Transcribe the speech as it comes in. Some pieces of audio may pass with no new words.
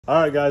All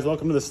right, guys,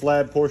 welcome to the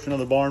slab portion of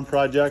the barn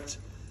project.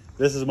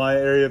 This is my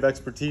area of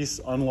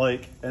expertise.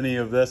 Unlike any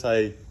of this,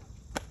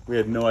 we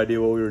had no idea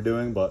what we were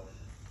doing, but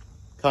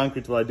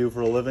concrete's what I do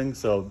for a living.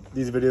 So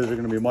these videos are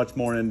going to be much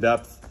more in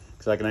depth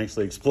because I can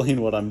actually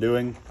explain what I'm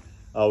doing.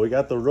 We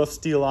got the roof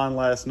steel on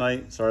last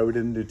night. Sorry we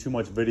didn't do too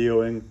much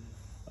videoing.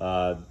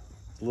 A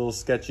little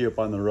sketchy up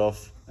on the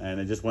roof, and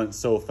it just went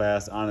so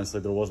fast. Honestly,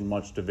 there wasn't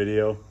much to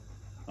video.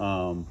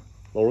 But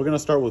we're going to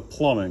start with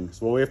plumbing.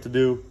 So what we have to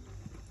do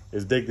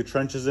is dig the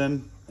trenches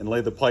in and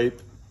lay the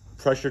pipe,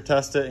 pressure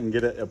test it, and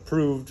get it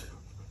approved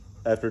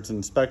after it's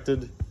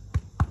inspected.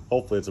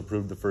 Hopefully it's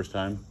approved the first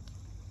time.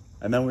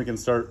 And then we can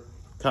start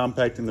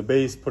compacting the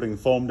base, putting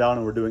foam down,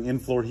 and we're doing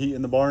in-floor heat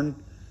in the barn.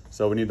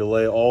 So we need to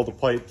lay all the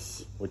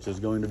pipes, which is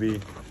going to be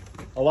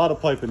a lot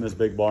of pipe in this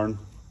big barn.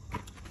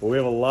 But we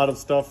have a lot of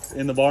stuff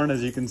in the barn,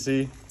 as you can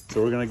see.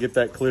 So we're gonna get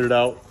that cleared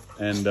out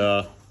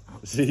and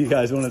see you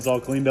guys when it's all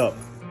cleaned up.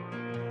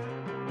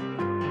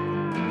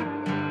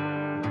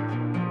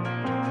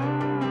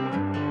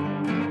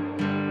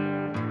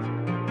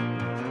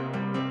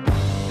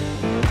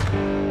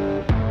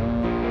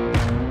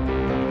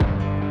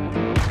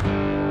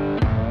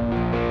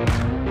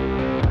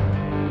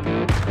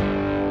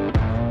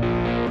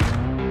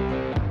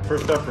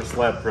 First step for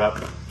slab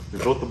prep, we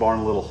built the barn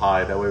a little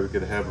high, that way we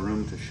could have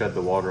room to shed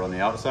the water on the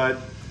outside.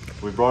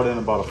 We brought in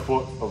about a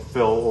foot of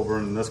fill over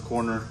in this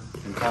corner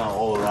and kind of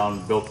all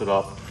around built it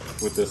up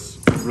with this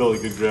really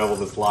good gravel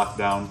that's locked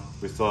down.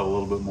 We still have a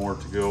little bit more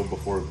to go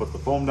before we put the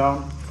foam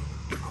down.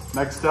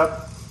 Next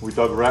step, we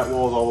dug rat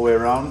walls all the way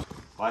around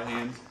by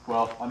hand.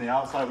 Well, on the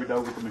outside we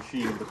dug with the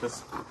machine, but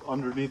this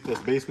underneath this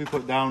base we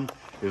put down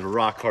is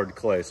rock hard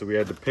clay. So we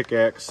had to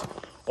pickaxe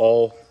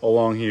all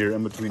along here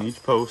in between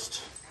each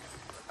post,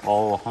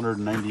 all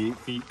 198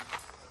 feet.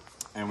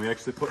 And we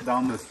actually put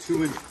down this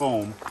 2-inch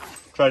foam,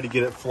 tried to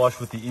get it flush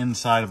with the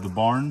inside of the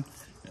barn,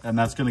 and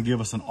that's going to give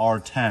us an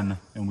R10.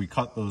 And we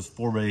cut those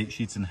 4x8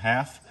 sheets in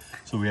half,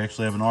 so we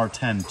actually have an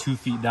R10 2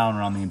 feet down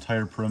around the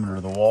entire perimeter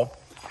of the wall.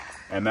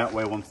 And that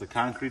way, once the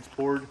concrete's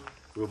poured,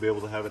 we'll be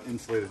able to have an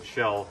insulated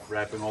shell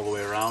wrapping all the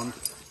way around,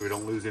 so we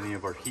don't lose any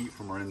of our heat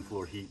from our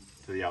in-floor heat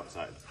to the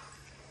outside.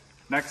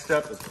 Next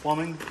step is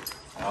plumbing.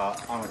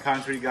 I'm a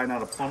concrete guy,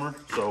 not a plumber,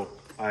 so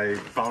I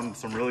found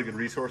some really good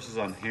resources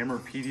on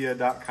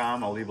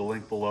hammerpedia.com. I'll leave a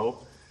link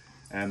below.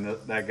 And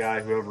that guy,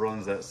 whoever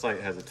runs that site,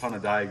 has a ton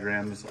of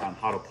diagrams on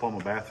how to plumb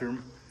a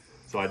bathroom.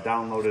 So I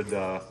downloaded,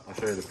 I'll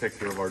show you the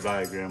picture of our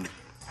diagram.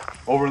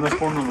 Over in this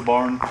corner of the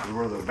barn is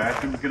where the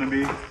bathroom is going to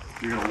be.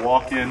 You're going to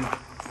walk in,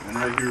 and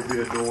right here will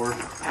be a door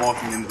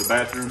walking into the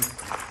bathroom.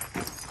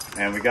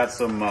 And we got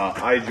some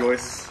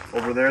I-joists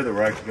over there that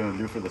we're actually going to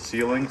do for the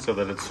ceiling so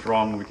that it's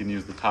strong. We can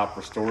use the top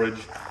for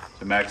storage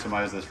to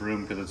maximize this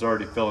room because it's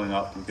already filling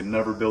up. You can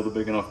never build a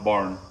big enough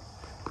barn.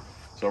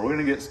 So we're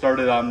gonna get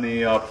started on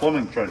the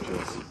plumbing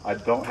trenches. I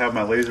don't have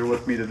my laser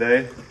with me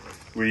today.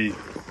 We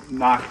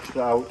knocked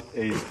out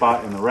a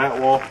spot in the rat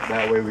wall.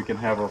 That way we can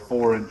have our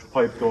 4-inch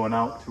pipe going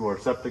out to our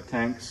septic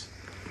tanks.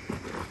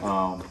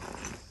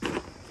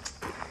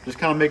 Just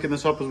kind of making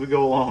this up as we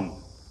go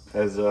along.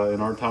 As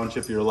in our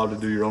township, you're allowed to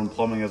do your own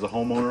plumbing as a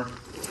homeowner.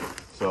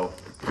 So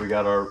we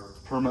got our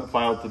permit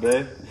filed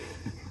today.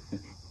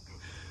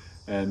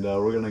 And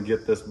we're gonna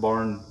get this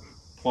barn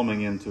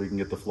plumbing in so we can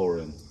get the floor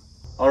in.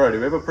 Alrighty,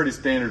 we have a pretty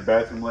standard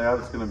bathroom layout.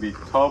 It's gonna be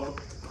tub,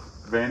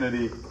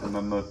 vanity, and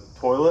then the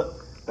toilet.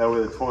 That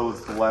way the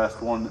toilet's the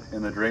last one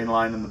in the drain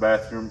line in the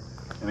bathroom,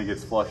 and it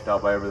gets flushed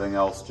out by everything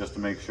else just to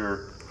make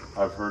sure.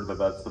 I've heard that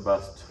that's the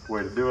best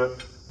way to do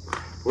it.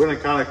 We're gonna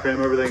kind of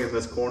cram everything in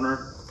this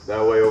corner.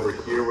 That way over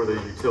here where the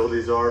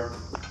utilities are,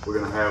 we're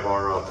gonna have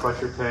our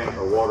pressure tank,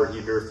 our water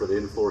heater for the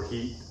in-floor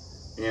heat,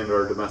 and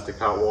our domestic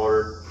hot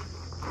water.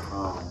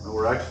 And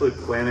we're actually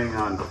planning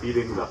on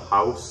feeding the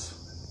house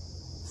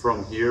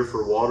from here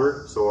for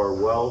water. So our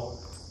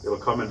well, it'll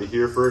come into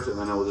here first, and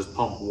then it'll just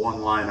pump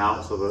one line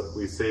out so that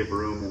we save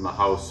room in the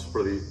house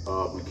for the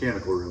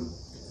mechanical room.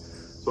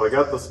 So I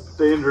got the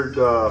standard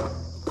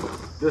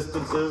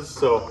distances.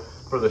 So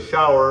for the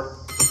shower,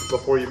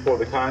 before you pour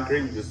the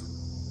concrete, you just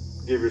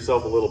give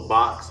yourself a little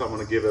box. I'm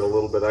gonna give it a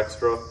little bit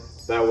extra.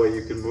 That way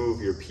you can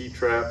move your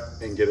P-trap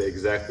and get it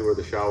exactly where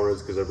the shower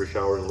is, because every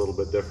shower is a little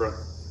bit different.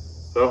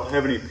 So I don't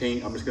have any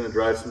paint. I'm just gonna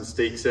drive some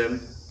stakes in.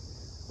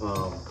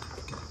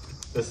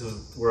 This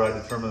is where I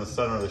determine the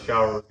center of the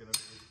shower is gonna be.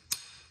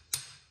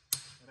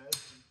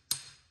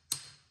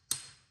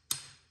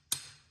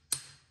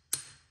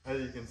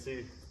 As you can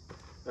see,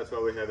 that's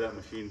why we have that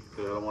machine,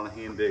 because I don't want to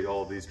hand dig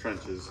all of these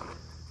trenches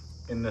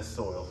in this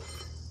soil.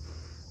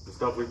 The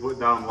stuff we put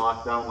down,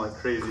 locked down like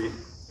crazy,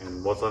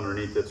 and what's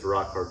underneath it's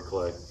rock hard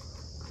clay.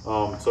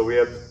 So we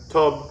have the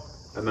tub,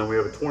 and then we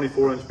have a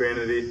 24-inch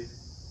vanity.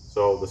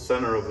 So the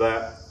center of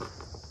that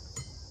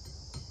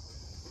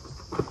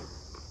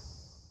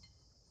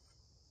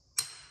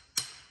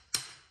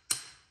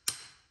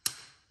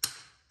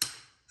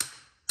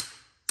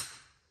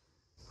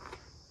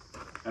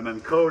and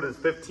then code is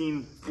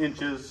 15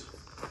 inches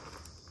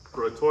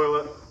for a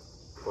toilet.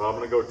 Well, I'm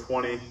gonna go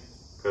 20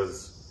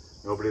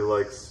 because nobody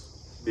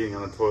likes being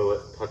on a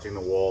toilet, touching the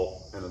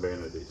wall, and a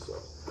vanity. So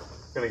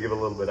gonna give a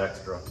little bit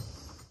extra.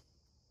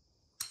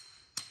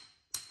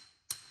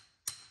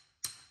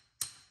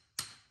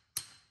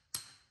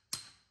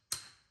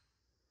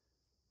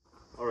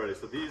 Alrighty,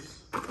 so these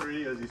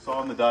three, as you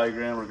saw in the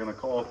diagram, are gonna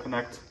all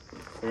connect.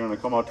 They're gonna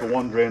come out to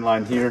one drain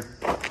line here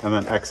and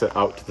then exit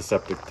out to the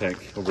septic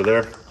tank over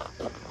there.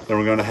 Then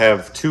we're gonna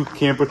have two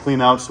camper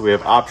clean outs, so we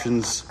have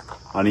options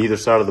on either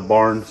side of the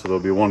barn. So there'll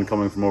be one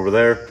coming from over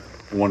there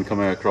and one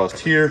coming across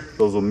here.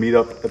 Those will meet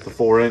up at the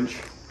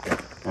 4-inch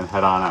and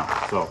head on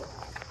out. So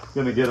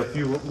gonna get a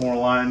few more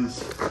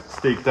lines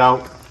staked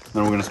out,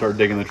 then we're gonna start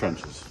digging the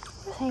trenches.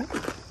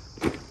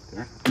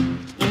 There.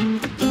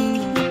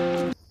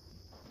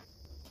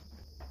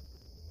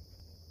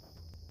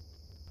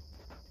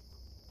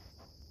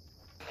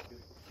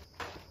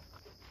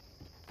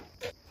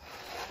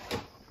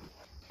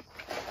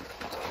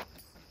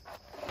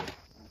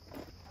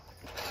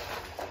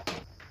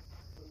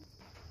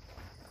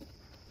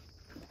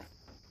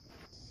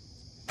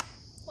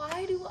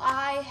 Why do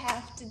I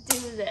have to do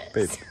this?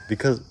 Babe,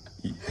 because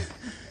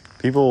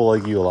people will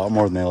like you a lot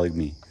more than they like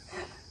me.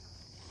 Am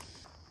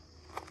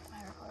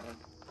I recording?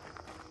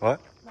 What?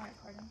 Am I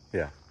recording?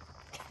 Yeah.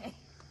 Okay.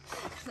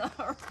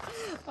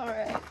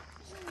 Alright.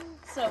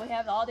 So we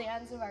have all the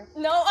ends of our...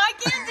 No, I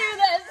can't do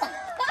this!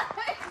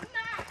 I'm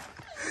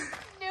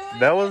not doing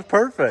That was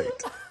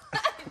perfect.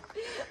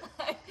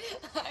 I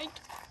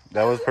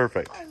That was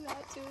perfect. I'm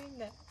not doing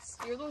this.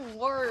 You're the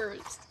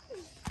worst.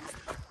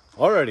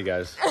 Alrighty,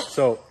 guys.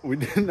 So we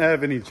didn't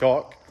have any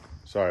chalk.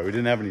 Sorry, we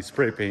didn't have any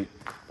spray paint,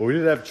 but we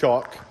did have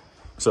chalk.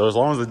 So as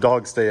long as the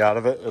dogs stay out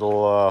of it,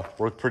 it'll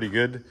work pretty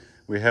good.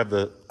 We have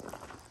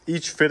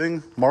each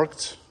fitting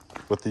marked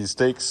with these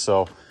stakes,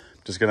 so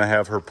just gonna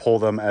have her pull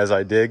them as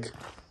I dig.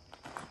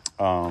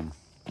 So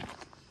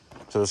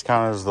this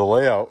kind of is the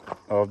layout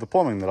of the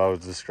plumbing that I was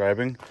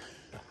describing.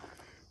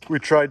 We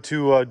tried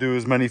to do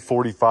as many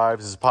 45s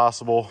as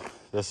possible.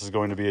 This is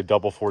going to be a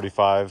double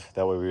 45.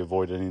 That way we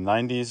avoid any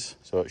 90s,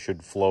 so it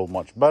should flow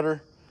much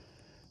better.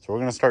 So we're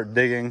gonna start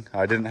digging.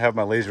 I didn't have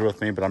my laser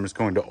with me, but I'm just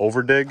going to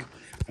over dig,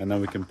 and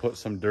then we can put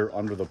some dirt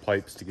under the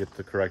pipes to get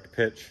the correct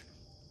pitch,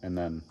 and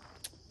then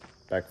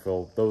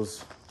backfill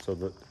those so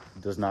that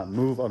it does not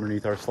move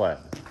underneath our slab.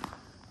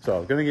 So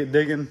I'm gonna get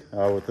digging.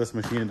 With this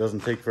machine, it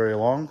doesn't take very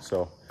long,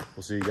 so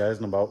we'll see you guys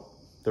in about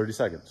 30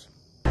 seconds.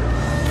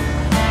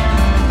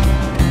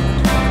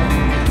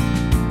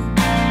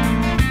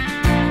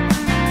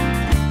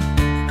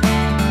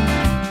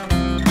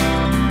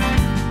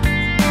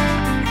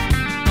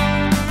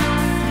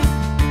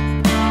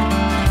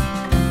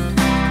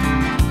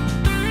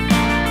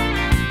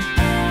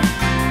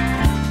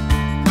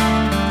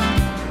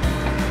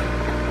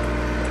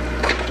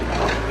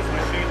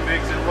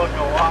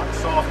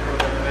 Softer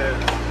than it is.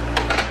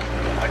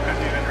 I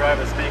couldn't even drive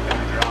a stake in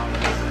the ground,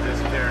 and this is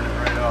just tearing it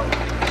right out.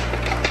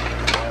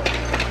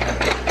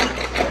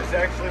 It's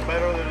actually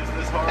better that it's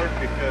this hard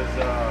because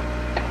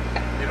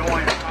you don't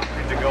want your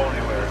concrete to go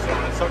anywhere. So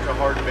when it's such a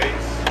hard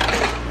base,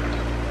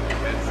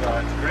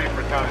 it's great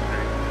for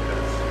concrete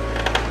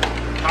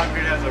because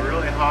concrete has a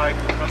really high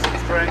compressive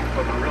strength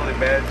but a really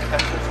bad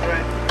tensile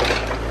strength.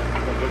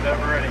 So if there's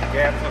ever any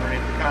gaps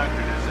underneath the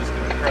concrete, it's just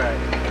going to crack.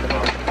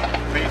 So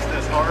base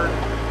this hard,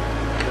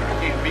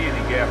 there can't be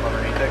any gap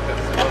underneath it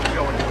because it doesn't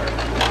go anywhere.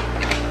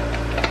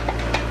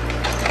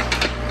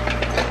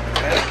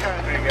 As a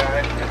concrete guy,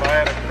 if I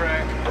had a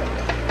crack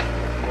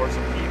or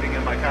some heaving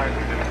in my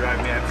concrete, it would drive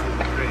me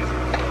absolutely crazy.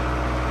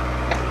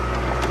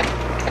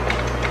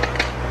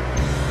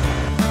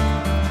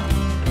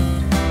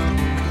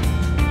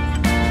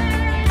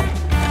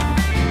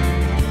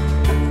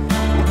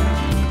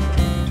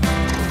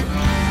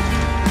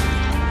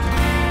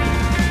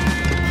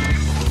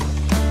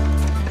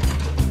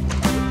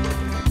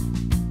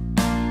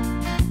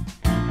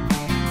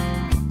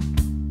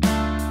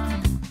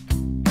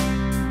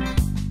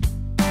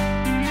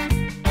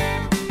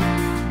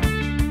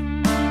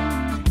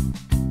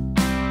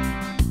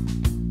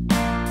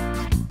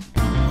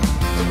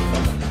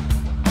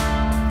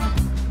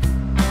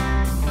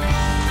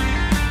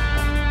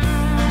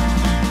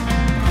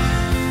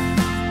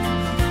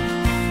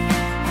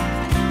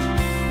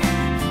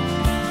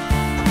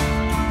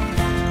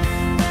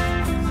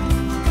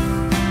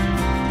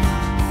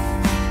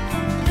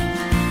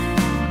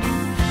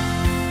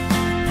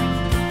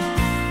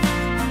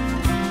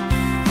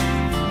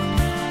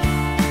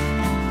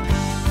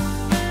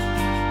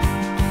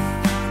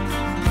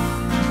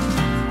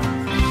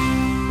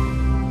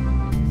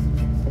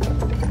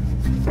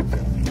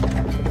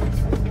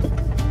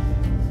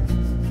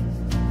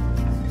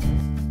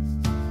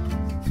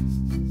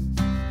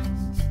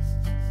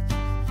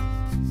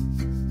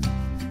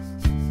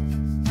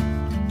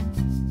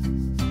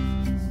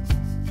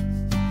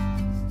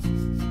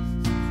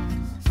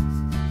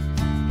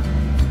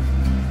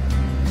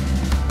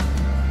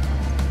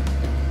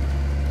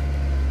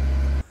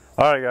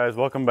 All right, guys,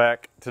 welcome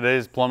back.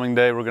 Today's plumbing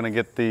day. We're gonna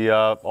get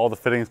all the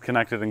fittings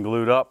connected and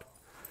glued up.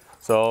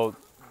 So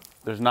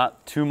there's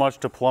not too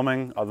much to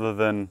plumbing other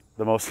than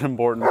the most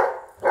important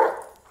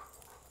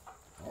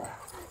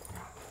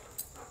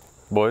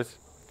Boys,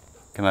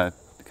 can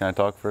I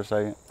talk for a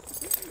second?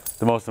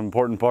 The most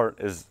important part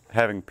is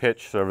having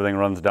pitch so everything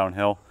runs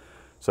downhill.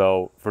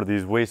 So for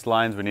these waist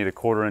lines, we need a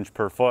 1/4 inch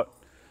per foot.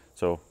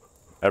 So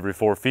every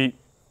 4 feet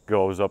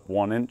goes up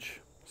 1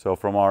 inch. So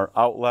from our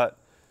outlet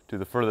to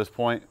the furthest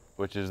point,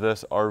 which is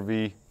this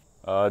RV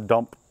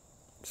dump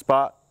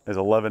spot, is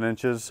 11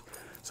 inches.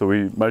 So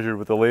we measured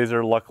with the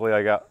laser. Luckily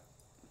I got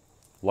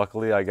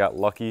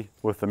lucky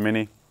with the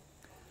Mini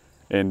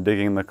in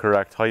digging the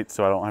correct height,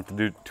 so I don't have to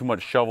do too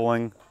much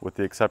shoveling, with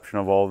the exception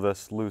of all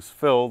this loose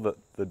fill that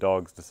the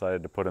dogs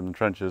decided to put in the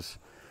trenches.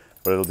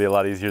 But it'll be a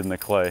lot easier than the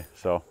clay.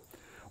 So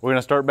we're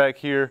gonna start back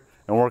here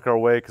and work our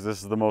way, because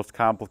this is the most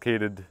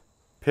complicated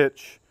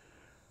pitch.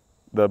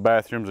 The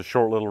bathroom's a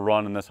short little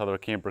run, and this other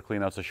camper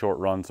cleanout's a short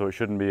run, so it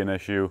shouldn't be an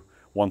issue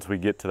once we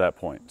get to that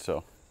point.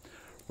 So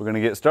we're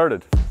gonna get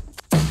started.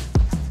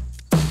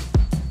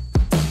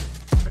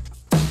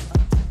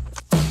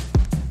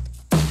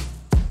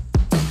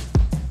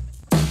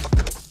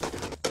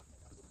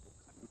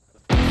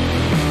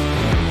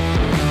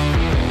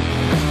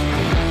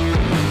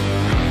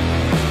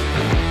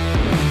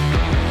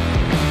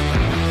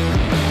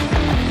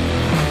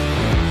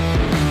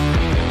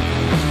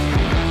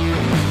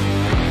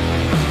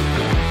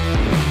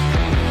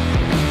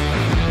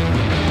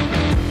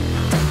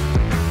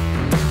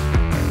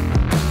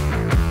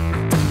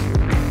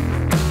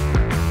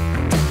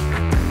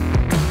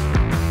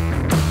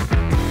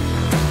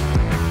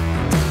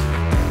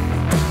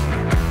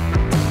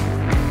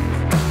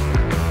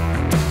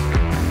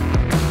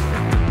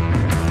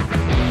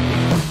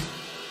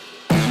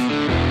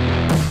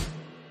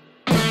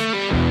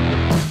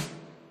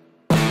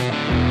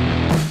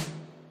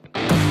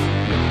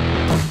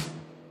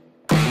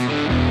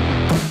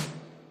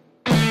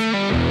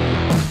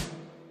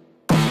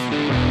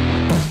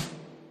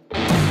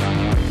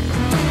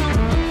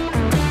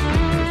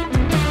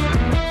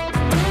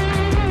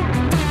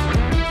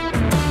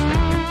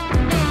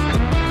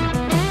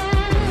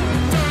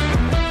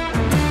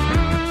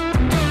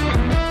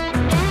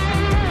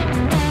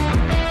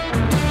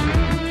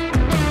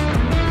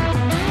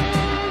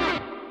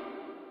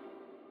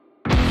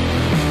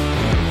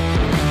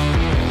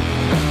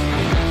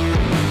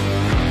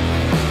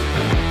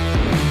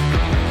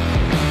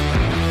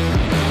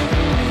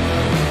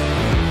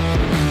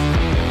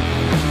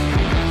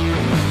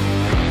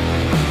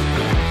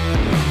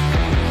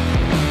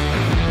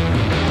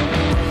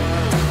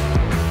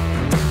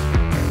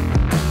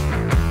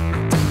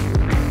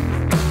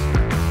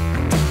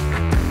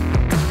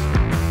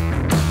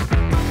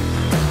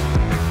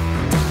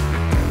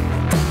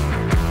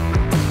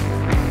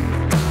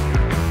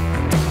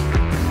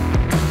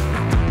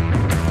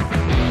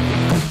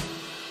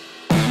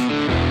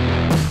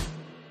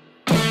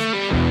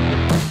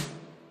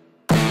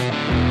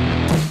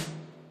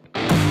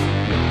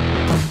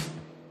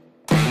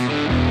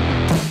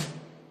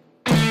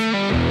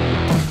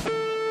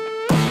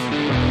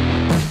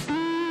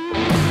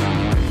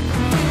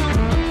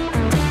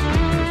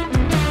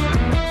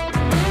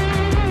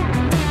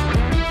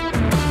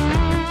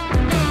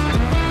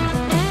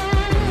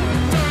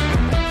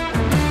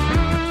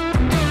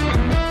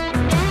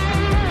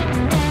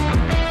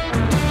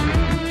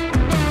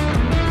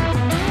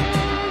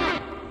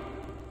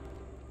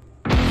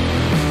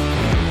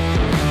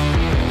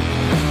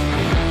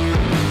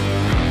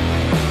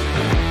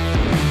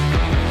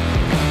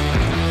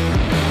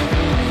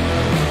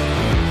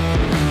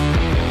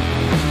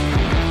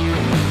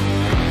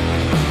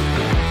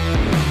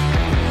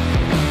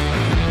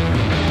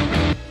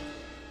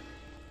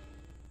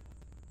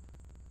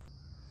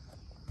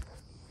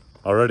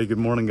 Alrighty, good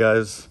morning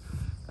guys.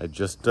 I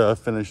just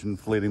finished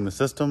inflating the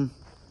system.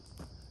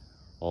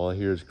 All I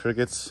hear is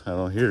crickets. I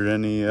don't hear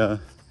any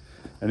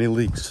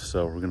leaks,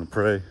 so we're gonna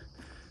pray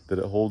that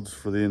it holds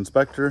for the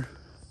inspector.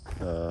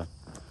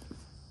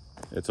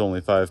 It's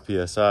only 5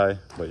 psi,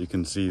 but you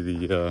can see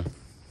the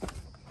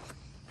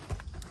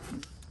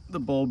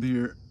bulb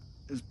here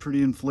is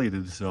pretty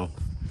inflated. So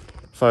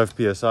 5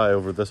 psi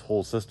over this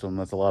whole system,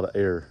 that's a lot of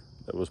air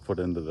that was put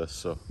into this.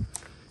 So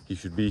he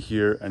should be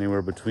here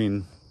anywhere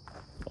between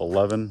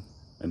 11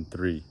 and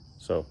 3.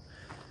 So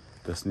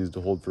this needs to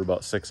hold for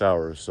about 6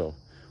 hours. So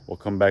we'll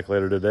come back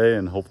later today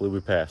and hopefully we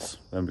pass.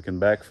 Then we can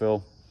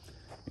backfill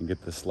and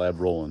get this slab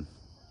rolling.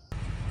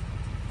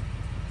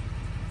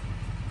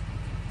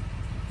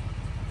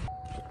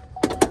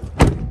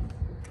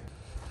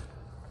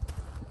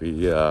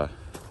 We got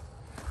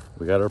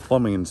our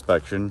plumbing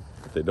inspection,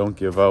 but they don't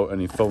give out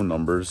any phone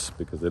numbers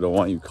because they don't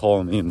want you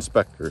calling the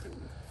inspector.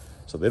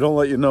 So they don't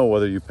let you know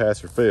whether you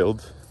passed or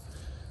failed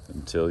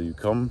until you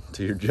come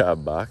to your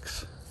job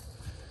box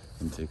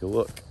and take a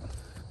look.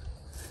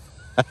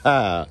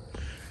 That's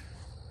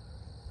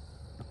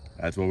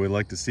what we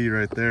like to see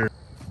right there.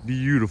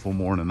 Beautiful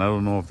morning. I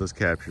don't know if this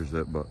captures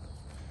it, but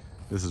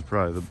this is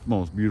probably the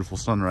most beautiful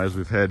sunrise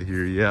we've had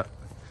here yet.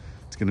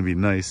 It's gonna be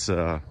nice.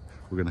 We're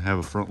gonna have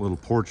a front little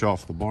porch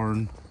off the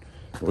barn.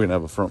 We're gonna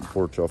have a front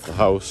porch off the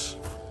house,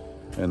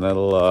 and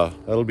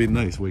that'll be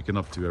nice waking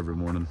up to every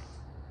morning.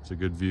 It's a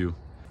good view.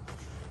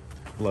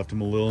 left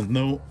him a little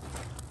note.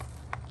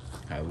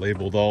 I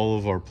labeled all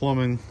of our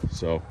plumbing,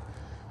 so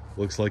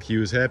looks like he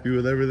was happy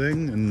with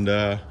everything. And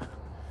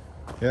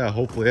yeah,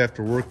 hopefully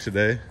after work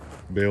today,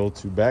 I'll be able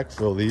to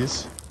backfill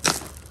these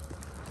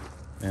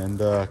and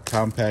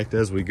compact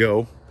as we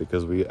go,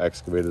 because we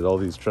excavated all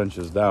these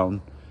trenches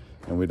down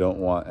and we don't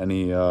want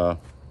any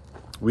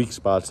weak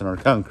spots in our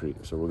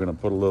concrete. So we're gonna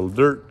put a little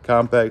dirt,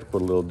 compact,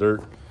 put a little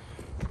dirt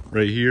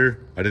right here.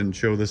 I didn't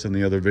show this in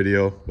the other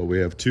video, but we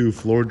have 2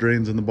 floor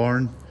drains in the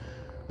barn.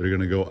 They're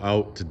gonna go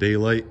out to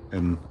daylight,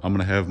 and I'm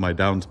gonna have my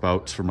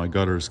downspouts for my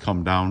gutters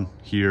come down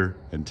here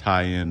and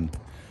tie in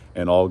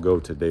and all go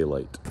to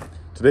daylight.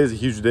 Today's a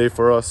huge day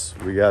for us.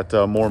 We got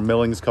more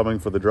millings coming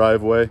for the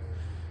driveway.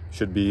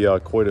 Should be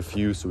quite a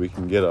few, so we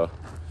can get a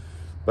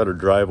better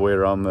driveway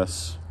around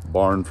this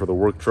barn for the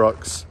work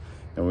trucks.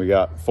 And we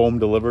got foam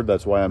delivered.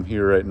 That's why I'm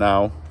here right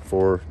now,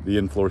 for the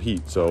in-floor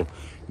heat. So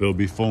there'll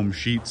be foam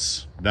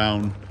sheets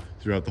down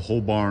throughout the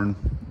whole barn.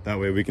 That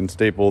way we can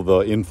staple the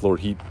in-floor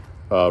heat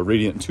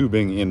radiant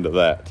tubing into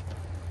that.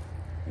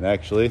 And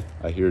actually,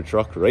 I hear a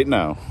truck right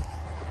now.